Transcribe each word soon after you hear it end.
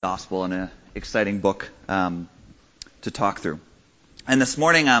Gospel and an exciting book to talk through. And this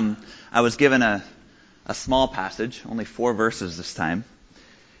morning I was given a small passage, only 4 verses this time.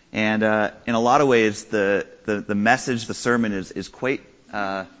 And in a lot of ways the message, the sermon is quite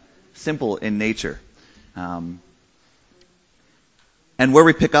simple in nature. And where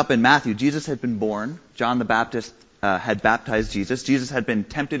we pick up in Matthew, Jesus had been born. John the Baptist had baptized Jesus. Jesus had been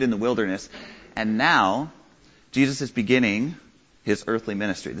tempted in the wilderness. And now Jesus is beginning his earthly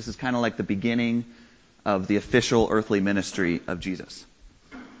ministry. This is kind of like the beginning of the official earthly ministry of Jesus.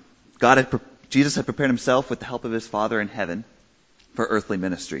 Jesus had prepared himself with the help of his Father in heaven for earthly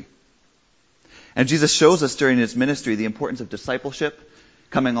ministry. And Jesus shows us during his ministry the importance of discipleship,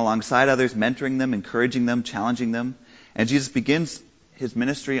 coming alongside others, mentoring them, encouraging them, challenging them. And Jesus begins his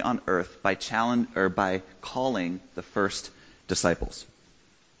ministry on earth by calling the first disciples.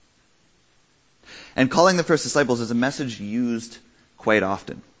 And calling the first disciples is a message used quite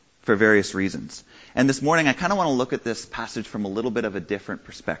often for various reasons. And this morning I kind of want to look at this passage from a little bit of a different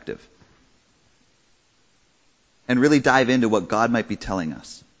perspective and really dive into what God might be telling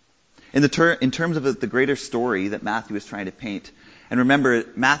us. In terms of the greater story that Matthew is trying to paint. And remember,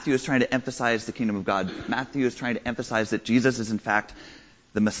 Matthew is trying to emphasize the kingdom of God. Matthew is trying to emphasize that Jesus is in fact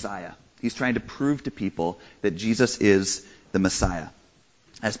the Messiah. He's trying to prove to people that Jesus is the Messiah,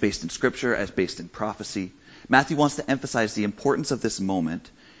 as based in Scripture, as based in prophecy. Matthew wants to emphasize the importance of this moment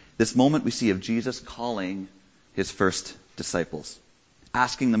we see of Jesus calling his first disciples,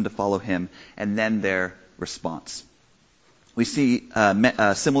 asking them to follow him, and then their response. We see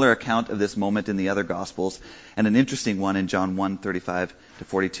a similar account of this moment in the other Gospels, and an interesting one in John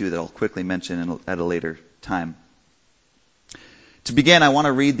 1:35-42 that I'll quickly mention at a later time. To begin, I want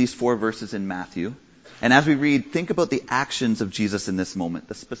to read these 4 verses in Matthew. And as we read, think about the actions of Jesus in this moment,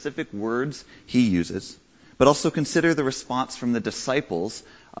 the specific words he uses, but also consider the response from the disciples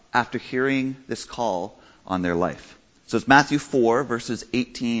after hearing this call on their life. So it's Matthew 4, verses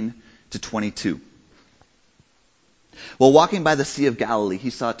 18-22. While walking by the Sea of Galilee, he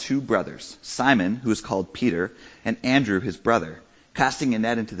saw 2 brothers, Simon, who is called Peter, and Andrew, his brother, casting a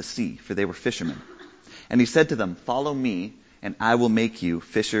net into the sea, for they were fishermen. And he said to them, "Follow me, and I will make you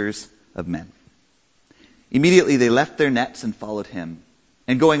fishers of men." Immediately they left their nets and followed him.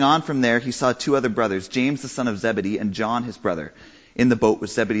 And going on from there, he saw 2 other brothers, James the son of Zebedee and John his brother, in the boat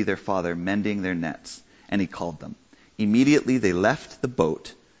with Zebedee their father, mending their nets. And he called them. Immediately they left the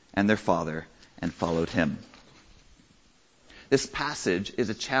boat and their father and followed him. This passage is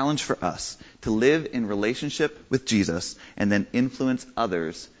a challenge for us to live in relationship with Jesus and then influence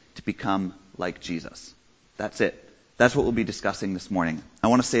others to become like Jesus. That's it. That's what we'll be discussing this morning. I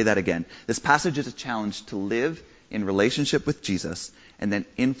want to say that again. This passage is a challenge to live in relationship with Jesus and then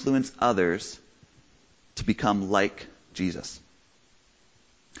influence others to become like Jesus.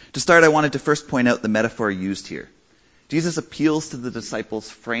 To start, I wanted to first point out the metaphor used here. Jesus appeals to the disciples'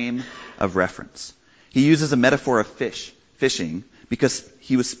 frame of reference. He uses a metaphor of fishing, because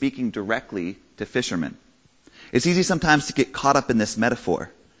he was speaking directly to fishermen. It's easy sometimes to get caught up in this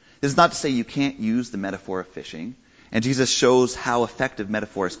metaphor. This is not to say you can't use the metaphor of fishing. And Jesus shows how effective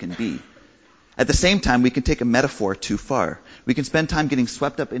metaphors can be. At the same time, we can take a metaphor too far. We can spend time getting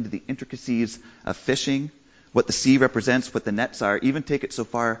swept up into the intricacies of fishing, what the sea represents, what the nets are, even take it so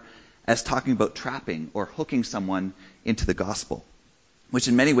far as talking about trapping or hooking someone into the gospel, which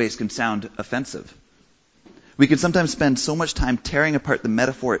in many ways can sound offensive. We can sometimes spend so much time tearing apart the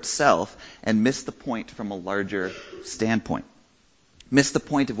metaphor itself and miss the point from a larger standpoint. Miss the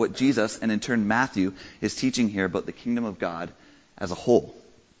point of what Jesus, and in turn Matthew, is teaching here about the kingdom of God as a whole.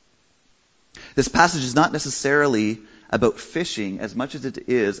 This passage is not necessarily about fishing as much as it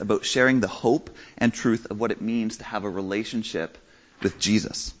is about sharing the hope and truth of what it means to have a relationship with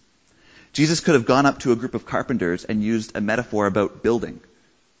Jesus. Jesus could have gone up to a group of carpenters and used a metaphor about building.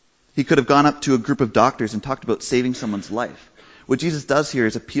 He could have gone up to a group of doctors and talked about saving someone's life. What Jesus does here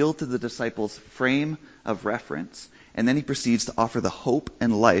is appeal to the disciples' frame of reference, and then he proceeds to offer the hope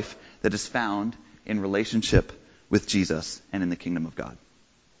and life that is found in relationship with Jesus and in the kingdom of God.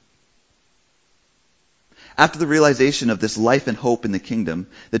 After the realization of this life and hope in the kingdom,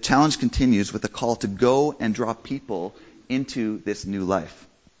 the challenge continues with a call to go and draw people into this new life.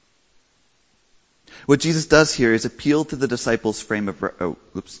 What Jesus does here is appeal to the disciples' frame of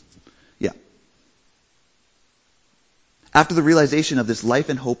After the realization of this life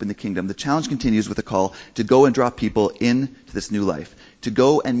and hope in the kingdom, the challenge continues with a call to go and draw people into this new life, to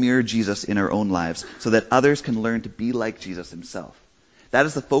go and mirror Jesus in our own lives so that others can learn to be like Jesus himself. That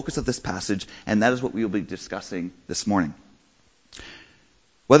is the focus of this passage, and that is what we will be discussing this morning.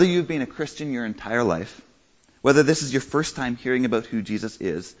 Whether you've been a Christian your entire life, Whether this is your first time hearing about who Jesus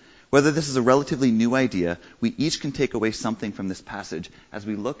is, whether this is a relatively new idea, we each can take away something from this passage as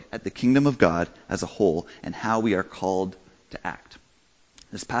we look at the kingdom of God as a whole and how we are called to act.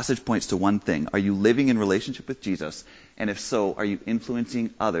 This passage points to one thing. Are you living in relationship with Jesus? And if so, are you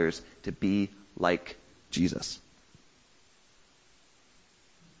influencing others to be like Jesus?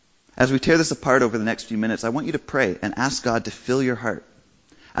 As we tear this apart over the next few minutes, I want you to pray and ask God to fill your heart.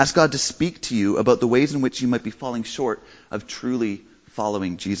 Ask God to speak to you about the ways in which you might be falling short of truly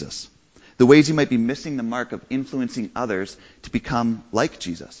following Jesus. The ways you might be missing the mark of influencing others to become like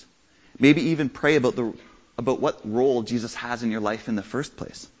Jesus. Maybe even pray about what role Jesus has in your life in the first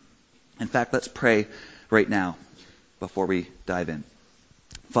place. In fact, let's pray right now before we dive in.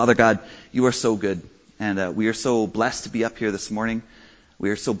 Father God, you are so good, and we are so blessed to be up here this morning. We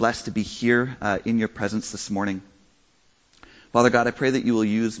are so blessed to be here in your presence this morning. Father God, I pray that you will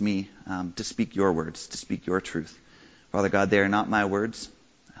use me to speak your words, to speak your truth. Father God, they are not my words.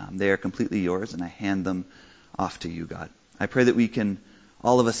 They are completely yours, and I hand them off to you, God. I pray that we can,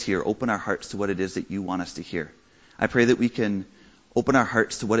 all of us here, open our hearts to what it is that you want us to hear. I pray that we can open our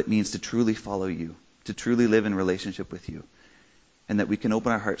hearts to what it means to truly follow you, to truly live in relationship with you, and that we can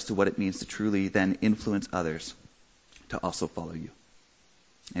open our hearts to what it means to truly then influence others to also follow you.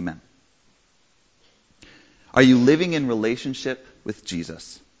 Amen. Are you living in relationship with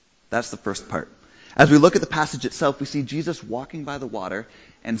Jesus? That's the first part. As we look at the passage itself, we see Jesus walking by the water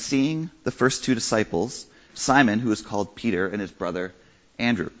and seeing the first two disciples, Simon, who is called Peter, and his brother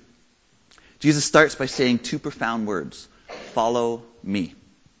Andrew. Jesus starts by saying two profound words, follow me.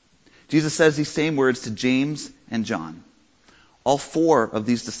 Jesus says these same words to James and John. All four of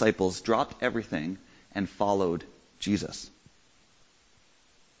these disciples dropped everything and followed Jesus.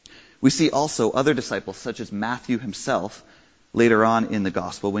 We see also other disciples, such as Matthew himself, later on in the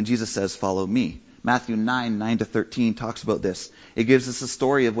gospel, when Jesus says, follow me. Matthew 9:9-13 talks about this. It gives us a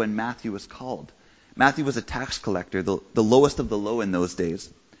story of when Matthew was called. Matthew was a tax collector, the lowest of the low in those days.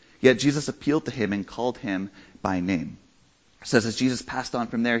 Yet Jesus appealed to him and called him by name. It says, as Jesus passed on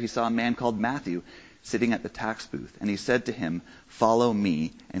from there, he saw a man called Matthew sitting at the tax booth. And he said to him, follow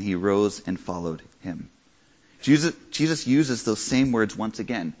me. And he rose and followed him. Jesus uses those same words once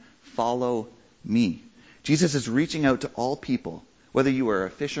again. Follow me. Jesus is reaching out to all people, whether you are a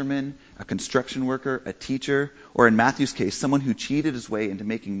fisherman, a construction worker, a teacher, or in Matthew's case, someone who cheated his way into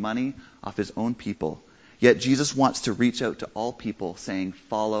making money off his own people. Yet Jesus wants to reach out to all people saying,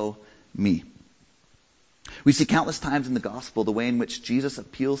 follow me. We see countless times in the gospel the way in which Jesus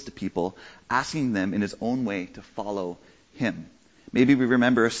appeals to people, asking them in his own way to follow him. Maybe we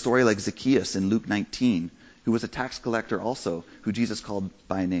remember a story like Zacchaeus in Luke 19, who was a tax collector also, who Jesus called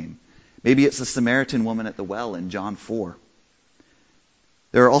by name. Maybe it's the Samaritan woman at the well in John 4.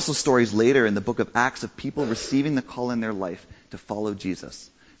 There are also stories later in the book of Acts of people receiving the call in their life to follow Jesus.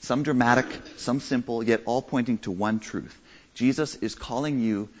 Some dramatic, some simple, yet all pointing to one truth. Jesus is calling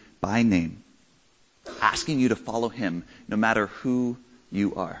you by name, asking you to follow him no matter who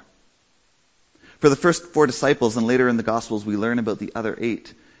you are. For the first four disciples, and later in the Gospels, we learn about the other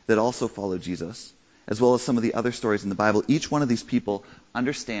 8 that also followed Jesus, as well as some of the other stories in the Bible. Each one of these people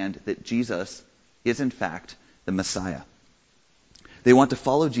understand that Jesus is in fact the Messiah. They want to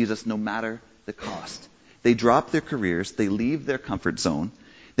follow Jesus no matter the cost. They drop their careers, they leave their comfort zone,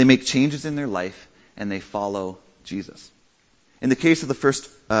 they make changes in their life, and they follow Jesus. In the case of the first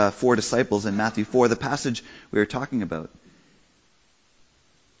 4 disciples in Matthew 4, the passage we were talking about,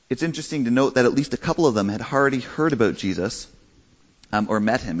 it's interesting to note that at least a couple of them had already heard about Jesus or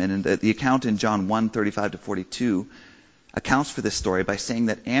met him. And the account in John 1:35-42 accounts for this story by saying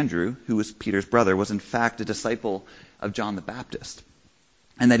that Andrew, who was Peter's brother, was in fact a disciple of John the Baptist,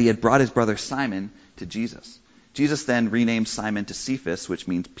 and that he had brought his brother Simon to Jesus. Jesus then renamed Simon to Cephas, which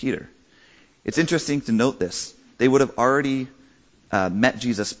means Peter. It's interesting to note this. They would have already met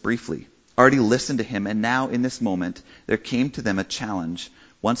Jesus briefly, already listened to him, and now in this moment there came to them a challenge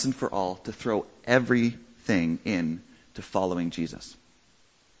once and for all to throw everything in to following Jesus.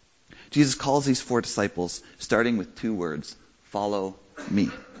 Jesus calls these 4 disciples starting with 2 words, follow me.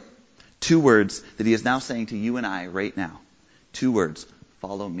 2 words that he is now saying to you and I right now. 2 words,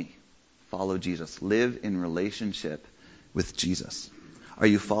 follow me. Follow Jesus. Live in relationship with Jesus. Are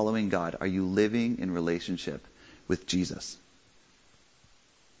you following God? Are you living in relationship with Jesus?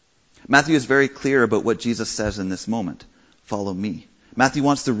 Matthew is very clear about what Jesus says in this moment. Follow me. Matthew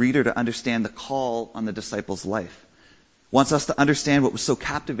wants the reader to understand the call on the disciples' life. Wants us to understand what was so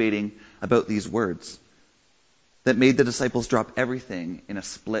captivating about these words that made the disciples drop everything in a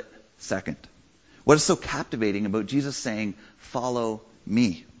split second. What is so captivating about Jesus saying, follow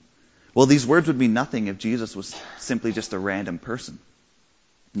me? Well, these words would mean nothing if Jesus was simply just a random person,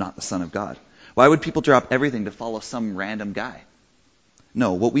 not the Son of God. Why would people drop everything to follow some random guy?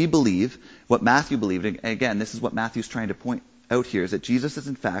 No, what we believe, what Matthew believed, and again, this is what Matthew's trying to point out here, is that Jesus is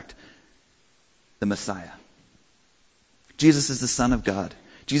in fact the Messiah. Jesus is the Son of God.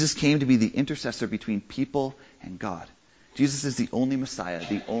 Jesus came to be the intercessor between people and God. Jesus is the only Messiah,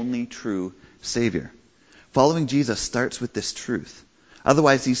 the only true Savior. Following Jesus starts with this truth.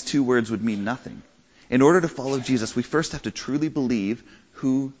 Otherwise, these two words would mean nothing. In order to follow Jesus, we first have to truly believe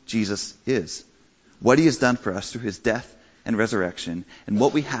who Jesus is, what he has done for us through his death and resurrection, and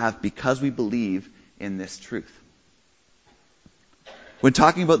what we have because we believe in this truth. When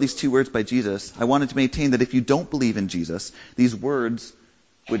talking about these two words by Jesus, I wanted to maintain that if you don't believe in Jesus, these words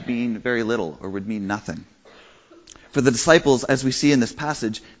would mean very little or would mean nothing. For the disciples, as we see in this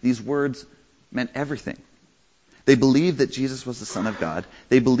passage, these words meant everything. They believed that Jesus was the Son of God.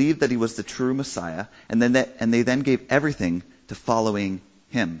 They believed that he was the true Messiah, and they then gave everything to following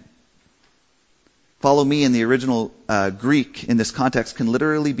him. Follow me in the original Greek in this context can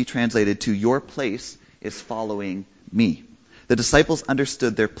literally be translated to your place is following me. The disciples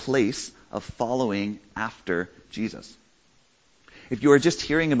understood their place of following after Jesus. If you are just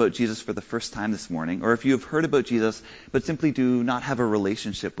hearing about Jesus for the first time this morning, or if you have heard about Jesus but simply do not have a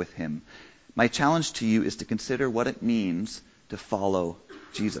relationship with him, my challenge to you is to consider what it means to follow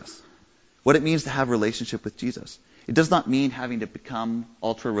Jesus. What it means to have a relationship with Jesus. It does not mean having to become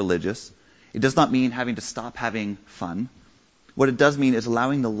ultra-religious. It does not mean having to stop having fun. What it does mean is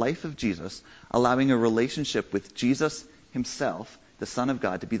allowing the life of Jesus, allowing a relationship with Jesus himself, the Son of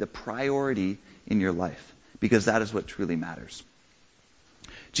God, to be the priority in your life, because that is what truly matters.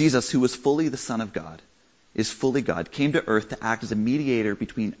 Jesus, who was fully the Son of God, is fully God, came to earth to act as a mediator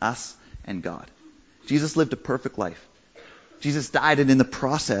between us and God. Jesus lived a perfect life. Jesus died and in the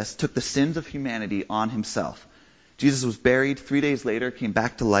process took the sins of humanity on himself. Jesus was buried. 3 days later, came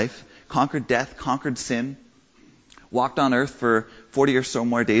back to life, conquered death, conquered sin, walked on earth for 40 or so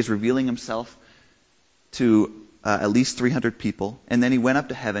more days, revealing himself to at least 300 people. And then he went up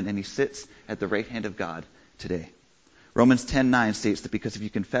to heaven and he sits at the right hand of God today. Romans 10:9 states that because if you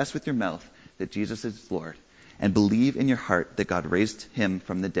confess with your mouth that Jesus is Lord and believe in your heart that God raised him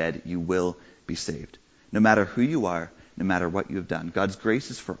from the dead, you will be saved. No matter who you are, no matter what you have done. God's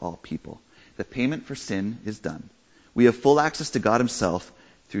grace is for all people. The payment for sin is done. We have full access to God himself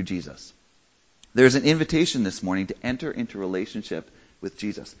through Jesus. There's an invitation this morning to enter into relationship with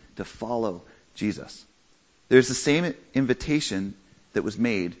Jesus, to follow Jesus. There's the same invitation that was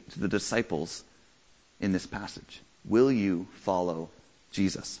made to the disciples in this passage. Will you follow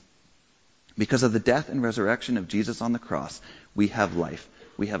Jesus? Because of the death and resurrection of Jesus on the cross, we have life.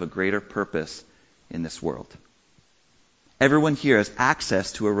 We have a greater purpose in this world. Everyone here has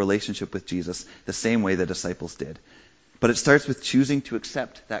access to a relationship with Jesus the same way the disciples did. But it starts with choosing to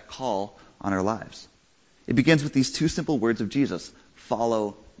accept that call on our lives. It begins with these two simple words of Jesus,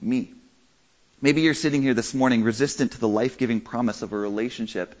 follow me. Maybe you're sitting here this morning resistant to the life-giving promise of a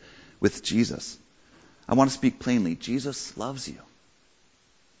relationship with Jesus. I want to speak plainly. Jesus loves you.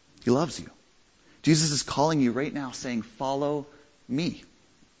 He loves you. Jesus is calling you right now saying, follow me.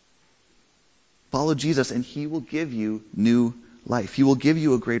 Follow Jesus and he will give you new life. He will give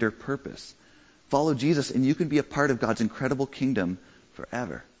you a greater purpose. Follow Jesus and you can be a part of God's incredible kingdom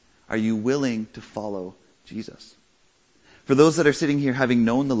forever. Are you willing to follow Jesus? For those that are sitting here having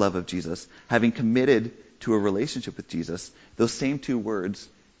known the love of Jesus, having committed to a relationship with Jesus, those same two words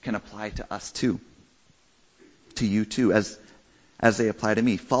can apply to us too. To you too, as they apply to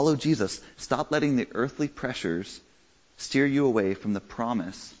me. Follow Jesus. Stop letting the earthly pressures steer you away from the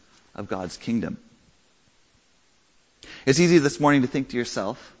promise of God's kingdom. It's easy this morning to think to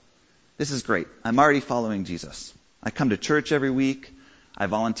yourself, this is great. I'm already following Jesus. I come to church every week. I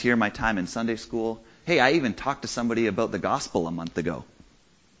volunteer my time in Sunday school. Hey, I even talked to somebody about the gospel a month ago.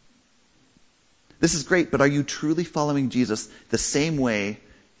 This is great, but are you truly following Jesus the same way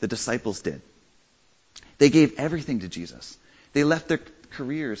the disciples did? They gave everything to Jesus. They left their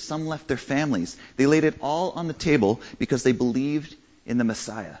careers. Some left their families. They laid it all on the table because they believed in the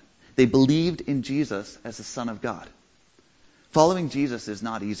Messiah. They believed in Jesus as the Son of God. Following Jesus is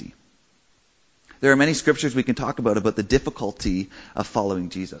not easy. There are many scriptures we can talk about the difficulty of following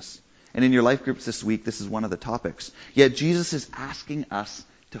Jesus. And in your life groups this week, this is one of the topics. Yet Jesus is asking us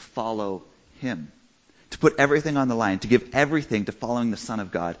to follow him, to put everything on the line, to give everything to following the Son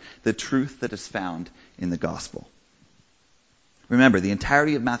of God, the truth that is found in the gospel. Remember, the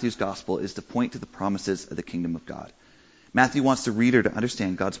entirety of Matthew's gospel is to point to the promises of the kingdom of God. Matthew wants the reader to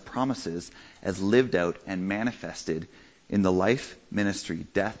understand God's promises as lived out and manifested in the life, ministry,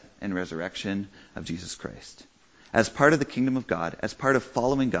 death, and resurrection of Jesus Christ. As part of the kingdom of God, as part of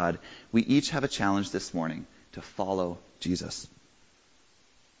following God, we each have a challenge this morning to follow Jesus.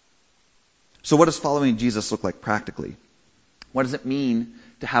 So what does following Jesus look like practically? What does it mean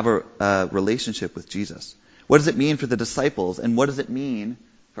to have a relationship with Jesus? What does it mean for the disciples, and what does it mean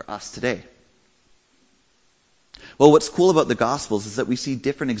for us today? Well, what's cool about the Gospels is that we see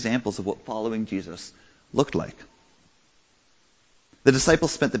different examples of what following Jesus looked like. The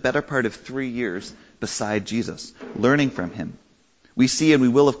disciples spent the better part of 3 years beside Jesus, learning from him. We see, and we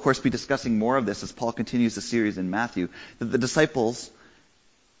will of course be discussing more of this as Paul continues the series in Matthew, that the disciples,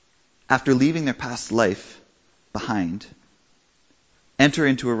 after leaving their past life behind, enter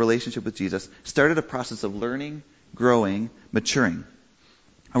into a relationship with Jesus, started a process of learning, growing, maturing.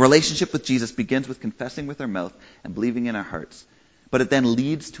 A relationship with Jesus begins with confessing with our mouth and believing in our hearts, but it then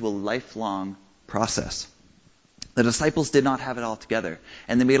leads to a lifelong process. The disciples did not have it all together,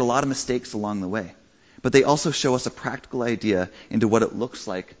 and they made a lot of mistakes along the way. But they also show us a practical idea into what it looks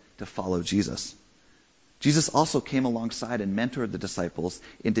like to follow Jesus. Jesus also came alongside and mentored the disciples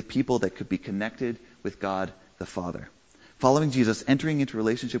into people that could be connected with God the Father. Following Jesus, entering into a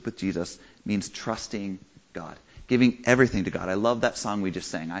relationship with Jesus, means trusting God, giving everything to God. I love that song we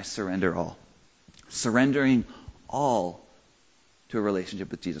just sang, I Surrender All. Surrendering all to a relationship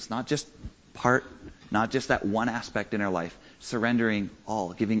with Jesus. Not just part, not just that one aspect in our life. Surrendering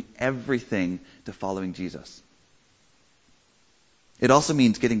all, giving everything to following Jesus. It also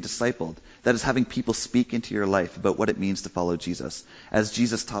means getting discipled. That is, having people speak into your life about what it means to follow Jesus, as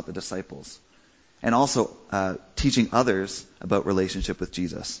Jesus taught the disciples. And also teaching others about relationship with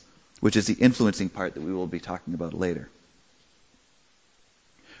Jesus, which is the influencing part that we will be talking about later.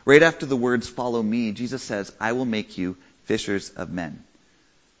 Right after the words, follow me, Jesus says, I will make you fishers of men.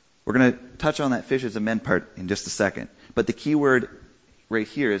 We're going to touch on that fishers of men part in just a second. But the key word right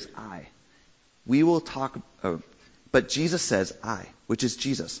here is I. We will talk, but Jesus says I, which is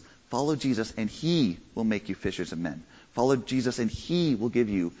Jesus. Follow Jesus and he will make you fishers of men. Follow Jesus and he will give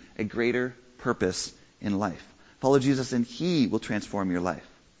you a greater purpose in life. Follow Jesus and he will transform your life.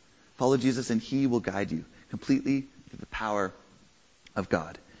 Follow Jesus and he will guide you completely through the power of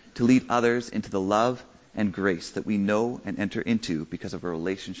God to lead others into the love and grace that we know and enter into because of a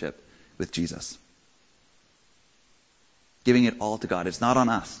relationship with Jesus. Giving it all to God. It's not on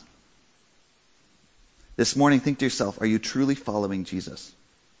us. This morning, think to yourself, are you truly following Jesus?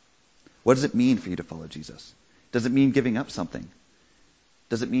 What does it mean for you to follow Jesus? Does it mean giving up something?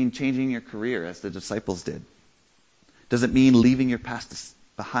 Does it mean changing your career as the disciples did? Does it mean leaving your past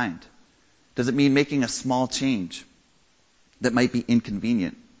behind? Does it mean making a small change that might be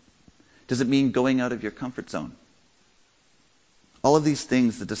inconvenient? Does it mean going out of your comfort zone? All of these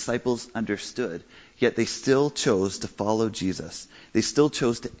things the disciples understood, yet they still chose to follow Jesus. They still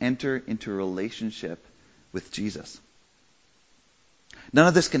chose to enter into a relationship with Jesus. None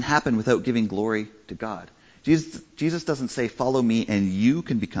of this can happen without giving glory to God. Jesus doesn't say, follow me and you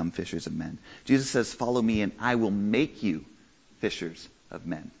can become fishers of men. Jesus says, follow me and I will make you fishers of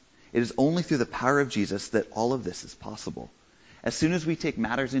men. It is only through the power of Jesus that all of this is possible. As soon as we take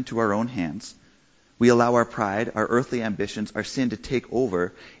matters into our own hands, we allow our pride, our earthly ambitions, our sin to take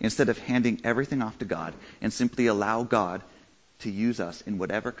over instead of handing everything off to God and simply allow God to use us in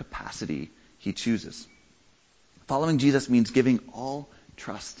whatever capacity he chooses. Following Jesus means giving all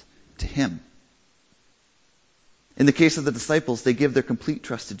trust to him. In the case of the disciples, they give their complete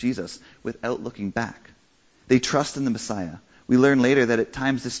trust to Jesus without looking back. They trust in the Messiah. We learn later that at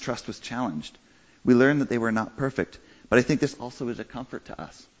times this trust was challenged. We learn that they were not perfect, but I think this also is a comfort to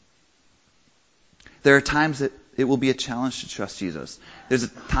us. There are times that it will be a challenge to trust Jesus. There's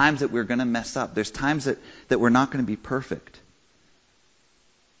times that we're going to mess up. There's times that we're not going to be perfect.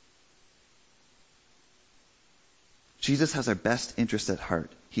 Jesus has our best interest at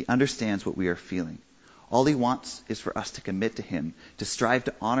heart. He understands what we are feeling. All he wants is for us to commit to him, to strive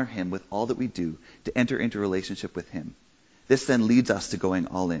to honor him with all that we do, to enter into a relationship with him. This then leads us to going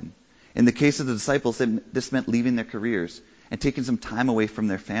all in. In the case of the disciples, this meant leaving their careers and taking some time away from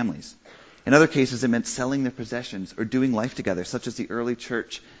their families. In other cases, it meant selling their possessions or doing life together, such as the early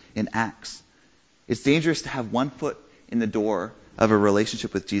church in Acts. It's dangerous to have one foot in the door of a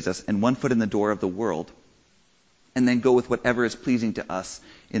relationship with Jesus and one foot in the door of the world, and then go with whatever is pleasing to us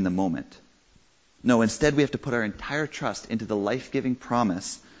in the moment. No, instead we have to put our entire trust into the life-giving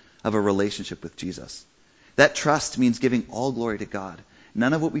promise of a relationship with Jesus. That trust means giving all glory to God.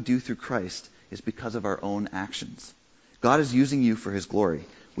 None of what we do through Christ is because of our own actions. God is using you for his glory.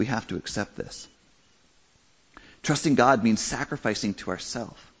 We have to accept this. Trusting God means sacrificing to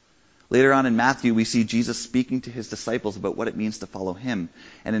ourselves. Later on in Matthew, we see Jesus speaking to his disciples about what it means to follow him.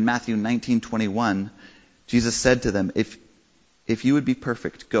 And in Matthew 19:21, Jesus said to them, If you would be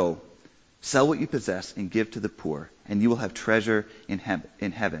perfect, go, sell what you possess and give to the poor, and you will have treasure in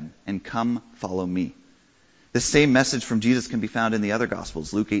heaven, and come follow me. This same message from Jesus can be found in the other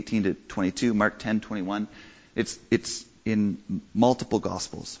Gospels, Luke 18-22, Mark 10:21. It's in multiple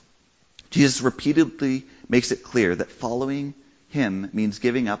Gospels. Jesus repeatedly makes it clear that following him means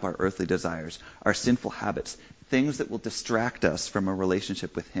giving up our earthly desires, our sinful habits, things that will distract us from a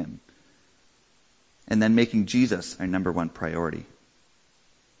relationship with him, and then making Jesus our number one priority.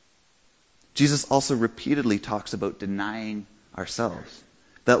 Jesus also repeatedly talks about denying ourselves.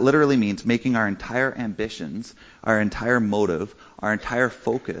 That literally means making our entire ambitions, our entire motive, our entire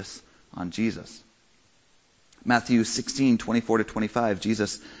focus on Jesus. Matthew 16:24-25,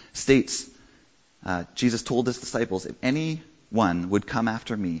 Jesus states, Jesus told his disciples, if anyone would come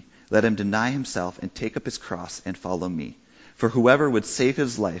after me, let him deny himself and take up his cross and follow me. For whoever would save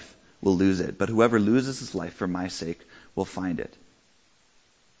his life will lose it, but whoever loses his life for my sake will find it.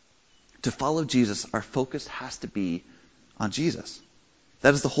 To follow Jesus, our focus has to be on Jesus.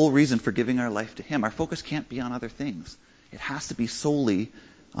 That is the whole reason for giving our life to him. Our focus can't be on other things. It has to be solely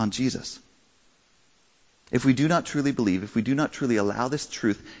on Jesus. If we do not truly believe, if we do not truly allow this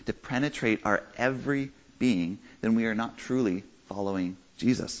truth to penetrate our every being, then we are not truly following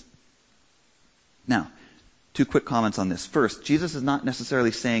Jesus. Now, 2 quick comments on this. First, Jesus is not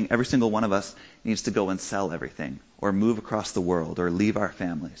necessarily saying every single one of us needs to go and sell everything, or move across the world, or leave our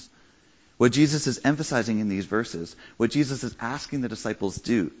families. What Jesus is emphasizing in these verses, what Jesus is asking the disciples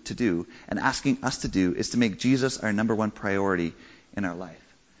to do, and asking us to do, is to make Jesus our number one priority in our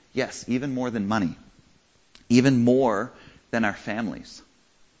life. Yes, even more than money. Even more than our families.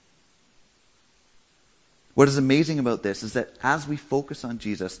 What is amazing about this is that as we focus on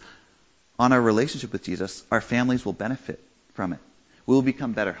Jesus, on our relationship with Jesus, our families will benefit from it. We will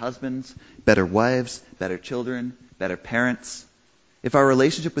become better husbands, better wives, better children, better parents. If our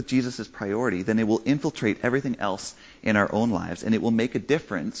relationship with Jesus is priority, then it will infiltrate everything else in our own lives, and it will make a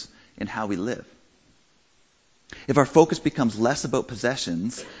difference in how we live. If our focus becomes less about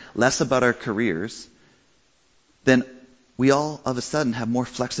possessions, less about our careers, then we all of a sudden have more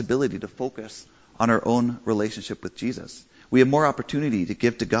flexibility to focus on our own relationship with Jesus. We have more opportunity to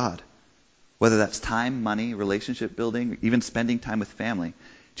give to God, whether that's time, money, relationship building, even spending time with family.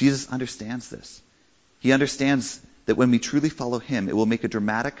 Jesus understands this. He understands that when we truly follow him, it will make a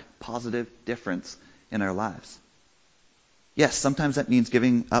dramatic, positive difference in our lives. Yes, sometimes that means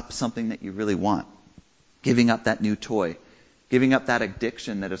giving up something that you really want, giving up that new toy, giving up that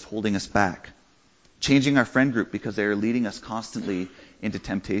addiction that is holding us back, changing our friend group because they are leading us constantly into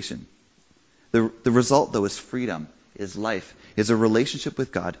temptation. The result, though, is freedom, is life, is a relationship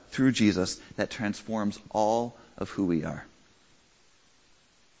with God through Jesus that transforms all of who we are.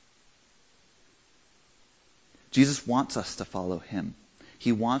 Jesus wants us to follow him.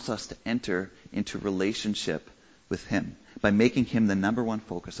 He wants us to enter into relationship with him by making him the number one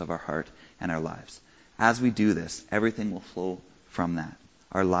focus of our heart and our lives. As we do this, everything will flow from that.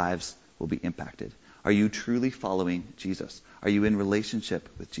 Our lives will be impacted. Are you truly following Jesus? Are you in relationship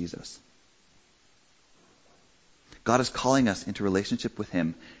with Jesus? God is calling us into relationship with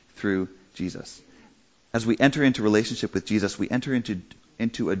him through Jesus. As we enter into relationship with Jesus, we enter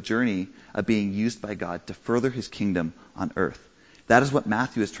into a journey of being used by God to further his kingdom on earth. That is what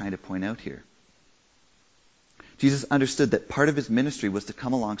Matthew is trying to point out here. Jesus understood that part of his ministry was to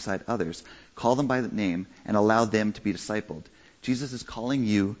come alongside others, call them by name, and allow them to be discipled. Jesus is calling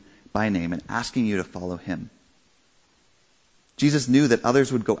you by name and asking you to follow him. Jesus knew that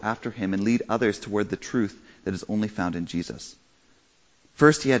others would go after him and lead others toward the truth that is only found in Jesus.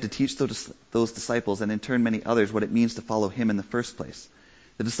 First, he had to teach those disciples and in turn many others what it means to follow him in the first place.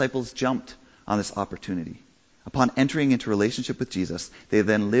 The disciples jumped on this opportunity. Upon entering into relationship with Jesus, they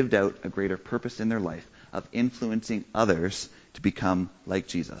then lived out a greater purpose in their life of influencing others to become like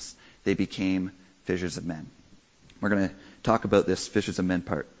Jesus. They became fishers of men. We're going to talk about this fishers of men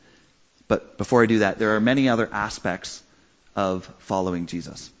part. But before I do that, there are many other aspects of following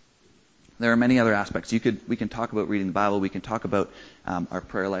Jesus. There are many other aspects. We can talk about reading the Bible. We can talk about our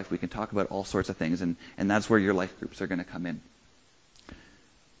prayer life. We can talk about all sorts of things. And that's where your life groups are going to come in.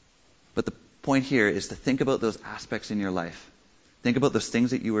 But the point here is to think about those aspects in your life. Think about those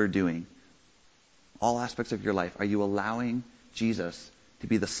things that you are doing. All aspects of your life. Are you allowing Jesus to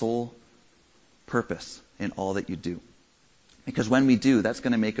be the sole purpose in all that you do? Because when we do, that's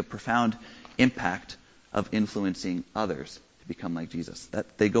going to make a profound impact of influencing others to become like Jesus.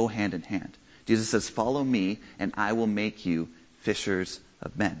 That they go hand in hand. Jesus says, follow me and I will make you fishers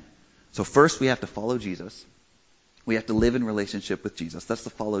of men. So first we have to follow Jesus. We have to live in relationship with Jesus. That's the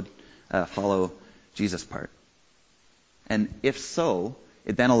follow Jesus part. And if so,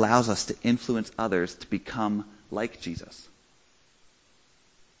 it then allows us to influence others to become like Jesus.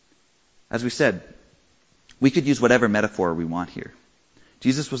 As we said, we could use whatever metaphor we want here.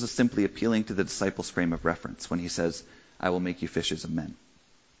 Jesus was simply appealing to the disciples' frame of reference when he says, I will make you fishers of men.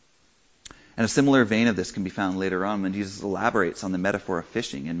 And a similar vein of this can be found later on when Jesus elaborates on the metaphor of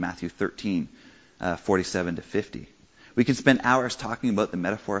fishing in Matthew 13, 47 to 50. We can spend hours talking about the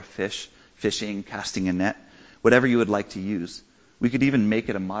metaphor of fishing, casting a net, whatever you would like to use. We could even make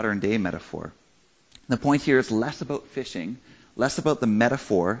it a modern day metaphor. The point here is less about fishing, less about the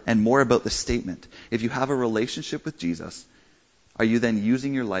metaphor, and more about the statement. If you have a relationship with Jesus, are you then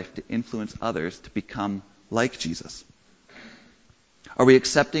using your life to influence others to become like Jesus? Are we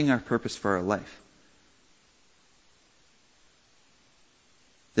accepting our purpose for our life?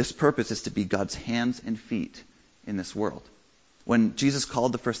 This purpose is to be God's hands and feet in this world. When Jesus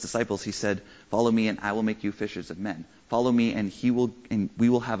called the first disciples, he said, follow me and I will make you fishers of men. Follow me and we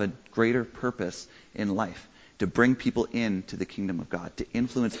will have a greater purpose in life, to bring people into the kingdom of God, to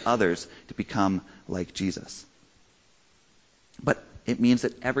influence others to become like Jesus. But it means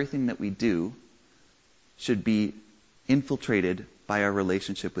that everything that we do should be infiltrated by our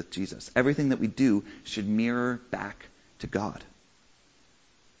relationship with Jesus. Everything that we do should mirror back to God.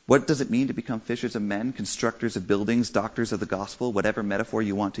 What does it mean to become fishers of men, constructors of buildings, doctors of the gospel, whatever metaphor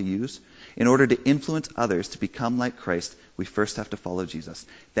you want to use? In order to influence others to become like Christ, we first have to follow Jesus.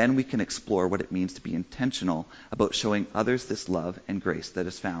 Then we can explore what it means to be intentional about showing others this love and grace that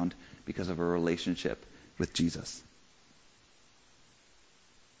is found because of a relationship with Jesus.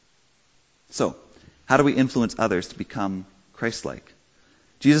 So, how do we influence others to become Christ-like?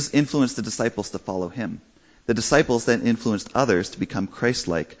 Jesus influenced the disciples to follow him. The disciples then influenced others to become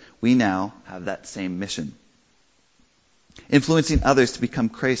Christ-like. We now have that same mission. Influencing others to become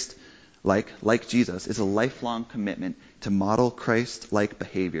Christ-like Jesus, is a lifelong commitment to model Christ-like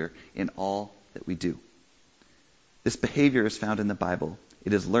behavior in all that we do. This behavior is found in the Bible.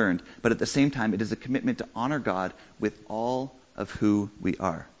 It is learned, but at the same time, it is a commitment to honor God with all of who we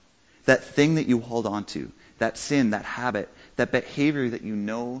are. That thing that you hold on to, that sin, that habit, that behavior that you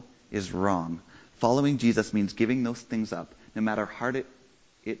know is wrong, following Jesus means giving those things up, no matter how hard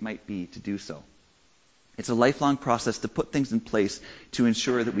it might be to do so. It's a lifelong process to put things in place to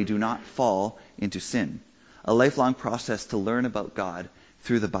ensure that we do not fall into sin. A lifelong process to learn about God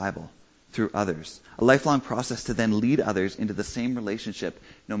through the Bible, through others. A lifelong process to then lead others into the same relationship,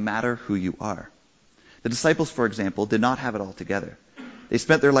 no matter who you are. The disciples, for example, did not have it all together. They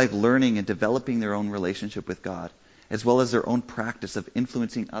spent their life learning and developing their own relationship with God, as well as their own practice of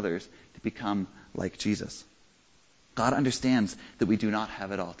influencing others to become like Jesus. God understands that we do not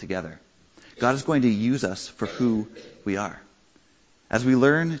have it all together. God is going to use us for who we are. As we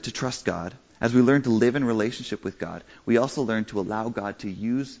learn to trust God, as we learn to live in relationship with God, we also learn to allow God to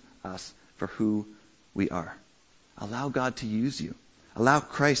use us for who we are. Allow God to use you. Allow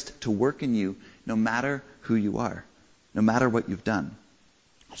Christ to work in you no matter who you are, no matter what you've done.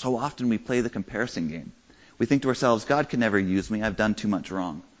 So often we play the comparison game. We think to ourselves, God can never use me, I've done too much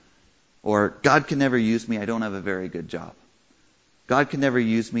wrong. Or, God can never use me, I don't have a very good job. God can never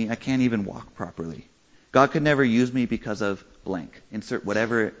use me, I can't even walk properly. God could never use me because of blank. Insert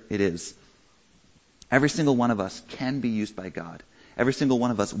whatever it is. Every single one of us can be used by God. Every single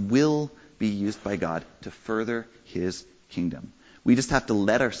one of us will be used by God to further his kingdom. We just have to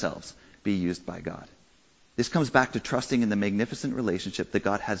let ourselves be used by God. This comes back to trusting in the magnificent relationship that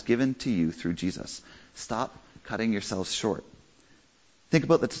God has given to you through Jesus. Stop cutting yourselves short. Think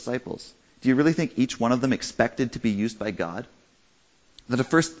about the disciples. Do you really think each one of them expected to be used by God? The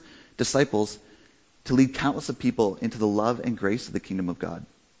first disciples to lead countless of people into the love and grace of the kingdom of God.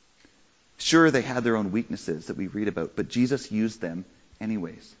 Sure, they had their own weaknesses that we read about, but Jesus used them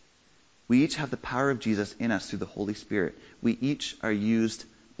anyways. We each have the power of Jesus in us through the Holy Spirit. We each are used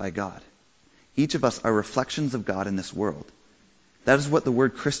by God. Each of us are reflections of God in this world. That is what the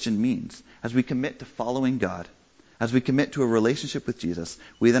word Christian means. As we commit to following God, as we commit to a relationship with Jesus,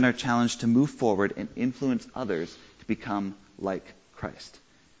 we then are challenged to move forward and influence others to become like Christ.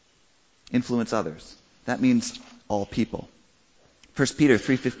 Influence others. That means all people. 1 Peter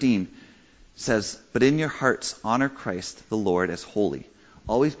 3:15 says, "But in your hearts honor Christ the Lord as holy,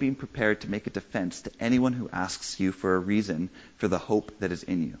 always being prepared to make a defense to anyone who asks you for a reason for the hope that is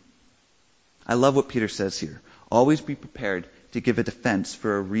in you." I love what Peter says here. Always be prepared to give a defense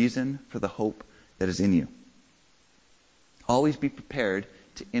for a reason for the hope that is in you. Always be prepared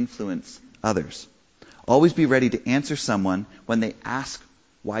to influence others. Always be ready to answer someone when they ask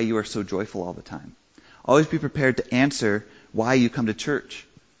why you are so joyful all the time. Always be prepared to answer why you come to church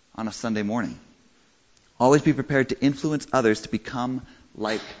on a Sunday morning. Always be prepared to influence others to become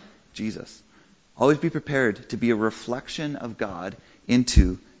like Jesus. Always be prepared to be a reflection of God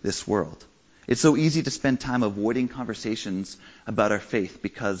into this world. It's so easy to spend time avoiding conversations about our faith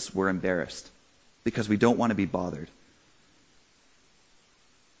because we're embarrassed, because we don't want to be bothered.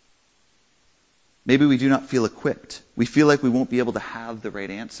 Maybe we do not feel equipped. We feel like we won't be able to have the right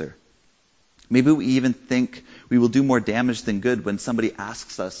answer. Maybe we even think we will do more damage than good when somebody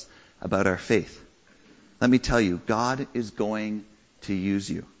asks us about our faith. Let me tell you, God is going to use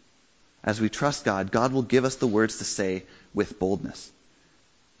you. As we trust God, God will give us the words to say with boldness.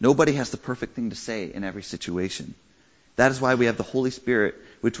 Nobody has the perfect thing to say in every situation. That is why we have the Holy Spirit,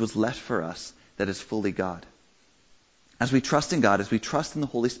 which was left for us, that is fully God. As we trust in God, as we trust in the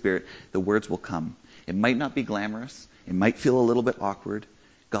Holy Spirit, the words will come. It might not be glamorous. It might feel a little bit awkward.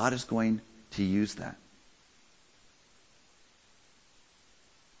 God is going to use that.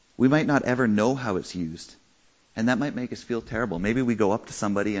 We might not ever know how it's used, and that might make us feel terrible. Maybe we go up to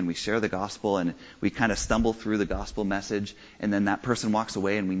somebody and we share the gospel and we kind of stumble through the gospel message, and then that person walks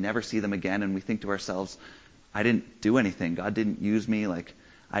away and we never see them again, and we think to ourselves, I didn't do anything. God didn't use me.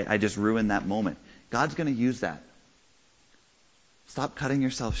 I just ruined that moment. God's going to use that. Stop cutting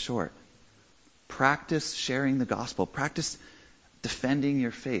yourself short. Practice sharing the gospel. Practice defending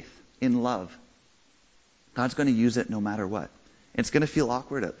your faith in love. God's going to use it no matter what. It's going to feel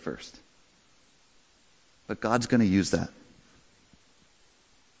awkward at first. But God's going to use that.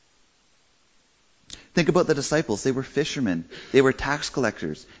 Think about the disciples. They were fishermen. They were tax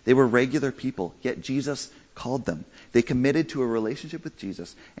collectors. They were regular people. Yet Jesus called them. They committed to a relationship with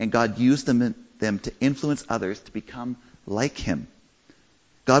Jesus, and God used them to influence others to become like Him.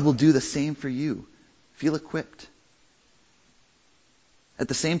 God will do the same for you. Feel equipped. At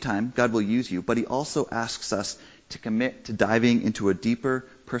the same time, God will use you, but He also asks us to commit to diving into a deeper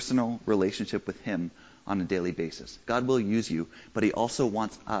personal relationship with Him on a daily basis. God will use you, but He also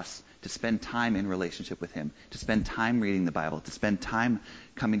wants us to spend time in relationship with Him, to spend time reading the Bible, to spend time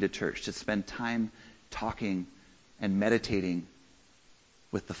coming to church, to spend time talking and meditating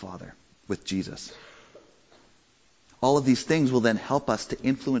with the Father, with Jesus. All of these things will then help us to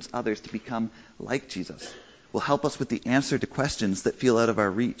influence others to become like Jesus. Will help us with the answer to questions that feel out of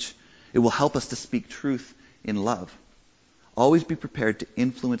our reach. It will help us to speak truth in love. Always be prepared to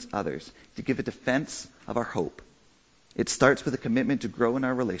influence others, to give a defense of our hope. It starts with a commitment to grow in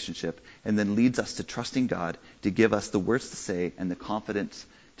our relationship and then leads us to trusting God to give us the words to say and the confidence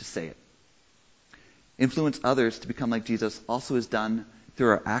to say it. Influence others to become like Jesus also is done through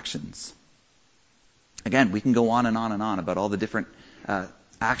our actions. Again, we can go on and on and on about all the different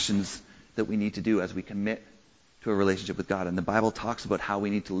actions that we need to do as we commit to a relationship with God. And the Bible talks about how we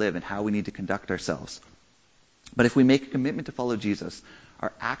need to live and how we need to conduct ourselves. But if we make a commitment to follow Jesus,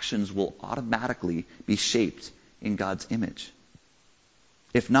 our actions will automatically be shaped in God's image.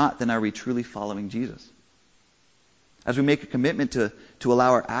 If not, then are we truly following Jesus? As we make a commitment to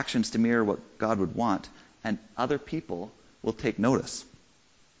allow our actions to mirror what God would want, and other people will take notice.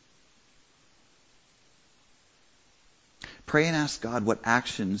 Pray and ask God what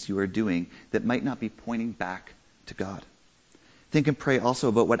actions you are doing that might not be pointing back to God. Think and pray also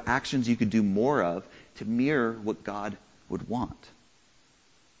about what actions you could do more of to mirror what God would want.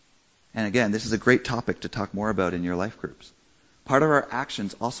 And again, this is a great topic to talk more about in your life groups. Part of our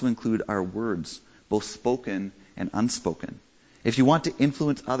actions also include our words, both spoken and unspoken. If you want to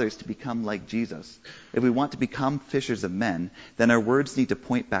influence others to become like Jesus, if we want to become fishers of men, then our words need to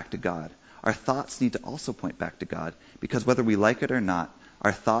point back to God. Our thoughts need to also point back to God, because whether we like it or not,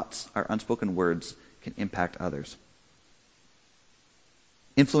 our thoughts, our unspoken words, can impact others.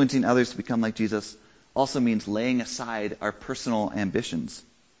 Influencing others to become like Jesus also means laying aside our personal ambitions.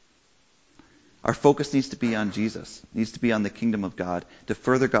 Our focus needs to be on Jesus, needs to be on the kingdom of God, to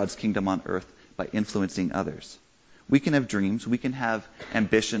further God's kingdom on earth by influencing others. We can have dreams, we can have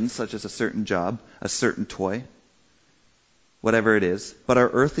ambitions such as a certain job, a certain toy, whatever it is, but our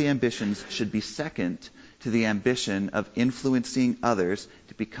earthly ambitions should be second to the ambition of influencing others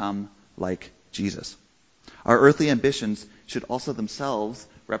to become like Jesus. Our earthly ambitions should also themselves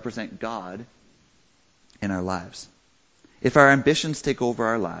represent God in our lives. If our ambitions take over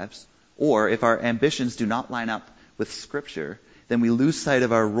our lives, or if our ambitions do not line up with Scripture, then we lose sight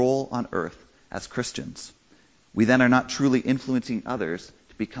of our role on earth as Christians. We then are not truly influencing others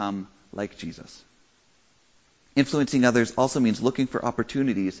to become like Jesus. Influencing others also means looking for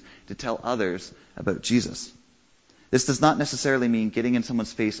opportunities to tell others about Jesus. This does not necessarily mean getting in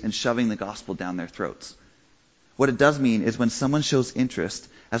someone's face and shoving the gospel down their throats. What it does mean is when someone shows interest,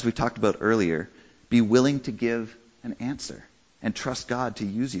 as we talked about earlier, be willing to give an answer and trust God to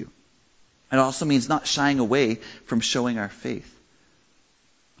use you. It also means not shying away from showing our faith.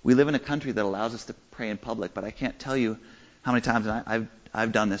 We live in a country that allows us to pray in public, but I can't tell you how many times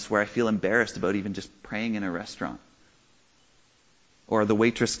I've done this where I feel embarrassed about even just praying in a restaurant. Or the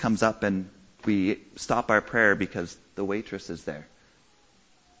waitress comes up and we stop our prayer because the waitress is there.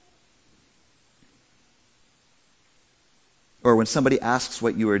 Or when somebody asks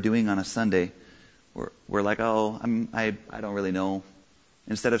what you are doing on a Sunday, we're like, oh, I don't really know.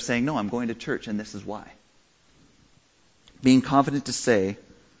 Instead of saying, no, I'm going to church and this is why. Being confident to say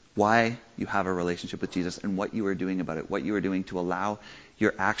why you have a relationship with Jesus and what you are doing about it, what you are doing to allow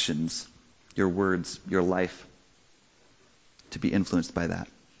your actions, your words, your life to be influenced by that.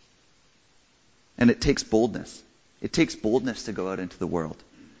 And it takes boldness. It takes boldness to go out into the world.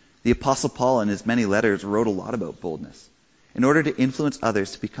 The Apostle Paul in his many letters wrote a lot about boldness. In order to influence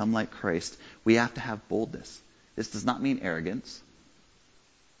others to become like Christ, we have to have boldness. This does not mean arrogance.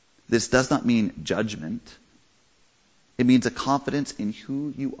 This does not mean judgment. It means a confidence in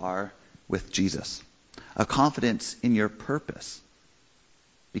who you are with Jesus. A confidence in your purpose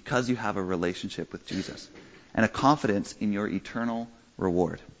because you have a relationship with Jesus. And a confidence in your eternal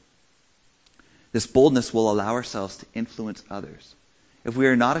reward. This boldness will allow ourselves to influence others. If we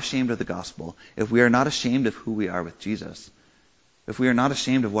are not ashamed of the gospel, if we are not ashamed of who we are with Jesus, if we are not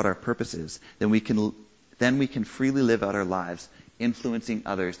ashamed of what our purpose is, then we can freely live out our lives influencing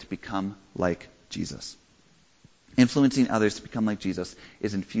others to become like Jesus. Influencing others to become like Jesus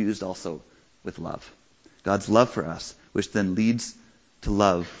is infused also with love. God's love for us, which then leads to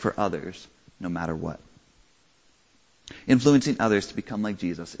love for others no matter what. Influencing others to become like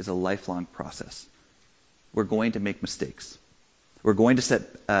Jesus is a lifelong process. We're going to make mistakes. We're going to set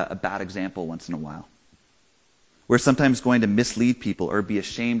a bad example once in a while. We're sometimes going to mislead people or be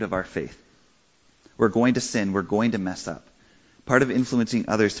ashamed of our faith. We're going to sin. We're going to mess up. Part of influencing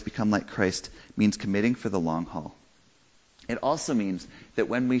others to become like Christ means committing for the long haul. It also means that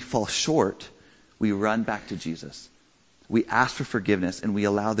when we fall short, we run back to Jesus. We ask for forgiveness and we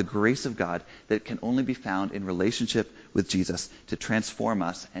allow the grace of God that can only be found in relationship with Jesus to transform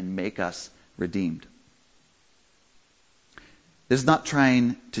us and make us redeemed. This is not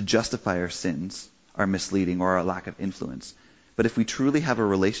trying to justify our sins, our misleading, or our lack of influence. But if we truly have a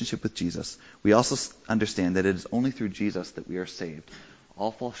relationship with Jesus, we also understand that it is only through Jesus that we are saved.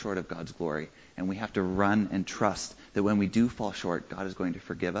 All fall short of God's glory, and we have to run and trust that when we do fall short, God is going to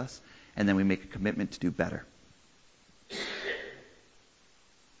forgive us, and then we make a commitment to do better.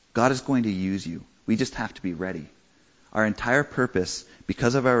 God is going to use you. We just have to be ready. Our entire purpose,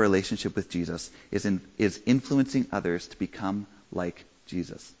 because of our relationship with Jesus, is influencing others to become like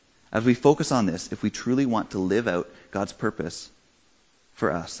Jesus. As we focus on this, if we truly want to live out God's purpose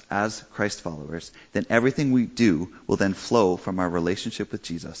for us as Christ followers, then everything we do will then flow from our relationship with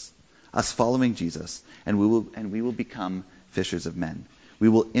Jesus, us following Jesus, and we will become fishers of men. We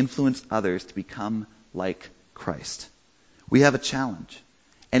will influence others to become like Christ. We have a challenge.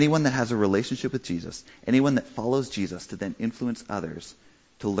 Anyone that has a relationship with Jesus, anyone that follows Jesus to then influence others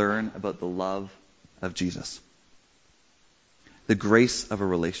to learn about the love of Jesus. The grace of a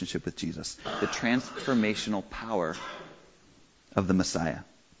relationship with Jesus. The transformational power of the Messiah.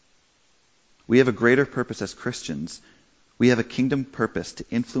 We have a greater purpose as Christians. We have a kingdom purpose to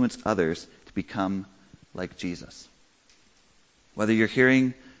influence others to become like Jesus. Whether you're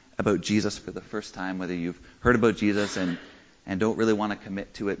hearing about Jesus for the first time, whether you've heard about Jesus and don't really want to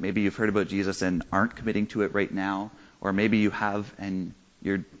commit to it, maybe you've heard about Jesus and aren't committing to it right now, or maybe you have and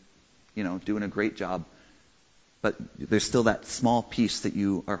you're doing a great job, but there's still that small piece that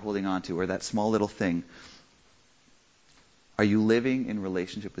you are holding on to, or that small little thing. Are you living in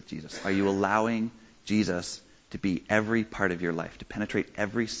relationship with Jesus? Are you allowing Jesus to be every part of your life, to penetrate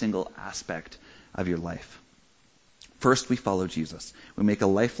every single aspect of your life? First, we follow Jesus. We make a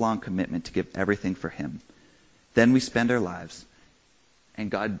lifelong commitment to give everything for him. Then we spend our lives, and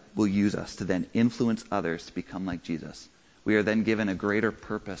God will use us to then influence others to become like Jesus. We are then given a greater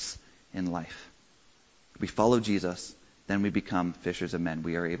purpose in life. We follow Jesus, then we become fishers of men.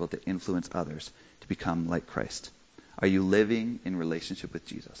 We are able to influence others to become like Christ. Are you living in relationship with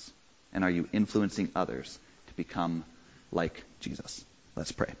Jesus? And are you influencing others to become like Jesus?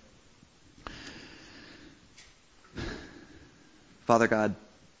 Let's pray. Father God,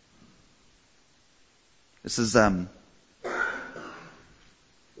 this is an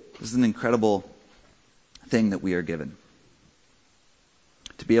incredible thing that we are given.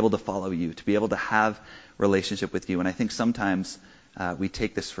 To be able to follow you, to be able to have relationship with you. And I think sometimes we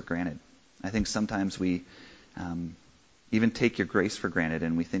take this for granted. I think sometimes we even take your grace for granted,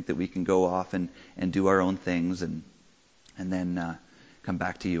 and we think that we can go off and do our own things and then come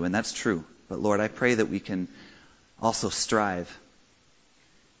back to you. And that's true. But Lord, I pray that we can also strive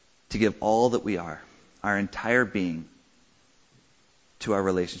to give all that we are, our entire being, to our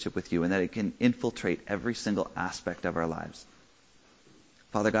relationship with you, and that it can infiltrate every single aspect of our lives.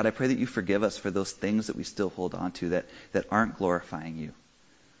 Father God, I pray that you forgive us for those things that we still hold on to that aren't glorifying you.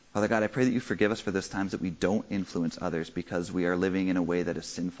 Father God, I pray that you forgive us for those times that we don't influence others because we are living in a way that is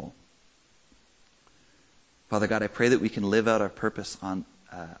sinful. Father God, I pray that we can live out our purpose on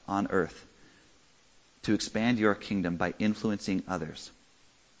earth to expand your kingdom by influencing others.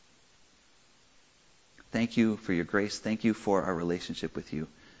 Thank you for your grace. Thank you for our relationship with you.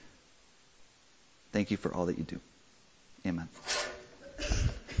 Thank you for all that you do. Amen.